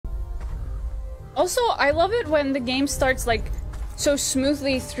Also, I love it when the game starts like so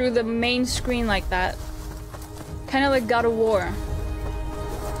smoothly through the main screen like that. Kind of like God of War.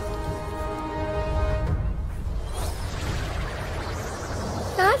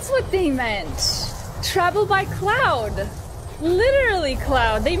 That's what they meant. Travel by cloud. Literally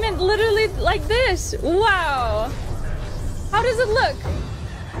cloud. They meant literally like this. Wow. How does it look?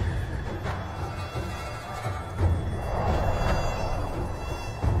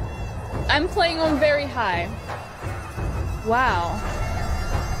 I'm playing on very high. Wow.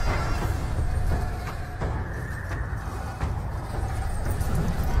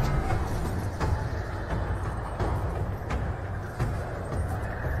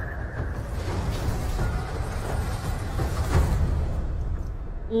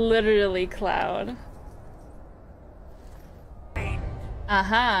 Literally cloud.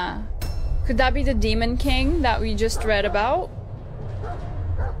 Uh-huh. Could that be the Demon King that we just read about?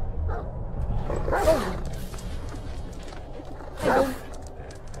 Oh.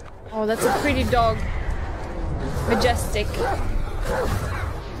 Oh, that's a pretty dog. Majestic.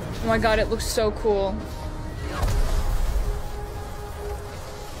 Oh my god, it looks so cool.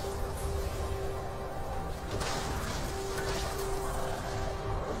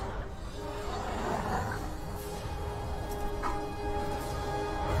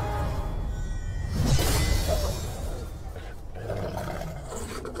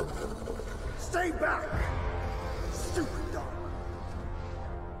 Stay back, stupid dog.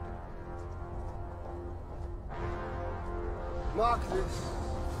 Mark this.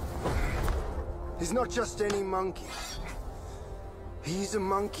 He's not just any monkey. He's a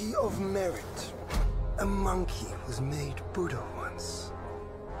monkey of merit. A monkey was made Buddha once.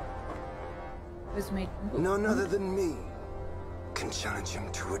 Was made None other than me can challenge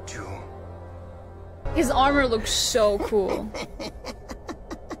him to a duel. His armor looks so cool.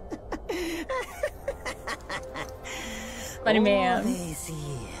 Funny man. All these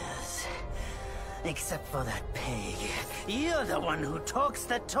years, except for that pig, you're the one who talks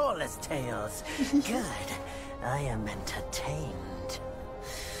the tallest tales. Good, I am entertained.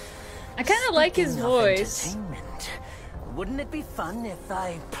 I kind of like his Speaking of voice. entertainment, wouldn't it be fun if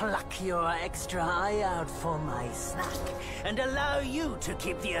I pluck your extra eye out for my snack and allow you to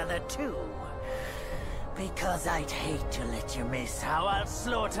keep the other two? Because I'd hate to let you miss how I'll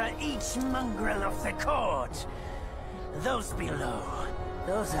slaughter each mongrel of the court. Those below,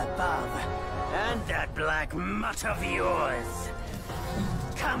 those above, and that black mutt of yours.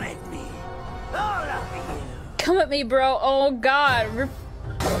 Come at me, all of you. Come at me, bro. Oh god.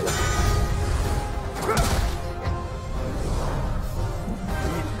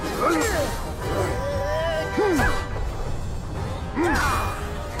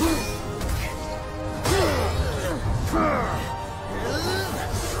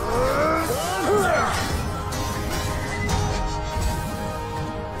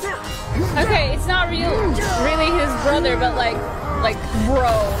 Okay, it's not really his brother, but like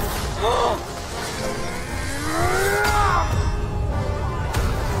bro. Oh.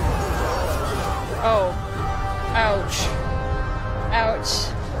 Ouch. Ouch.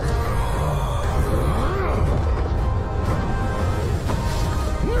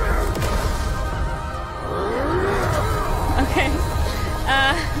 Okay.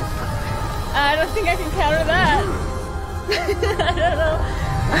 I don't think I can counter that. I don't know.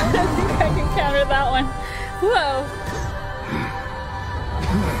 I don't think I can counter that one. Whoa.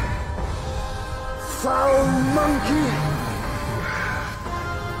 Foul monkey!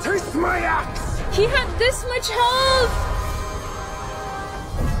 Taste my axe! He had this much health!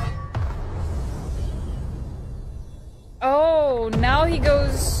 Oh, now he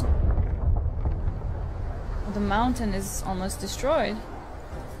goes... The mountain is almost destroyed.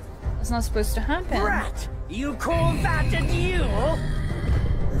 That's not supposed to happen. Rat! You call that a duel?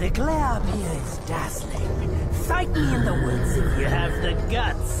 The glare up here is dazzling. Fight me in the woods if you have the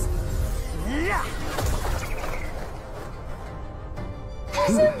guts.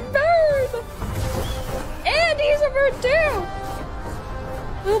 He's a bird! And he's a bird too!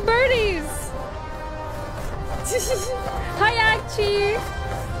 Little birdies! Hi, Archie!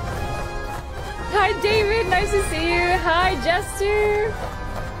 Hi, David, nice to see you. Hi, Jester!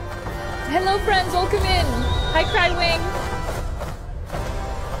 Hello, friends, welcome in. Hi, Crywing.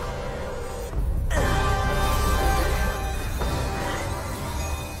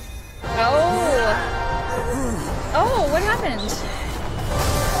 Oh! Oh, what happened?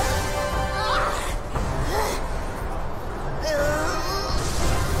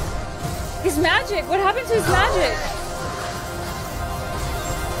 His magic! What happened to his magic?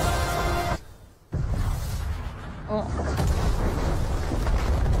 Oh.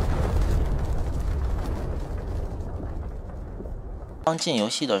 刚进游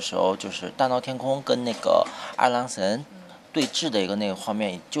戏的时候，就是大闹天宫跟那个二郎神对峙的一个那个画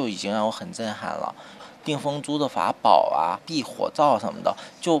面，就已经让我很震撼了。定风珠的法宝啊，避火罩什么的，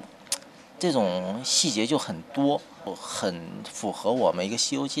就这种细节就很多，很符合我们一个《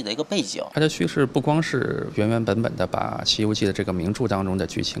西游记》的一个背景。它的叙事不光是原本的把《西游记》的这个名著当中的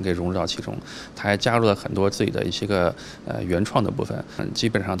剧情给融入到其中，它还加入了很多自己的一些个原创的部分，基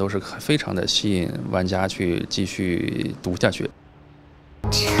本上都是非常的吸引玩家去继续读下去。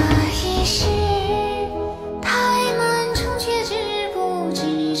这一世，太满城却知不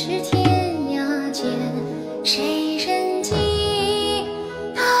知是天涯间，谁人迹？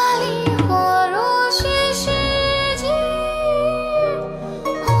哪里火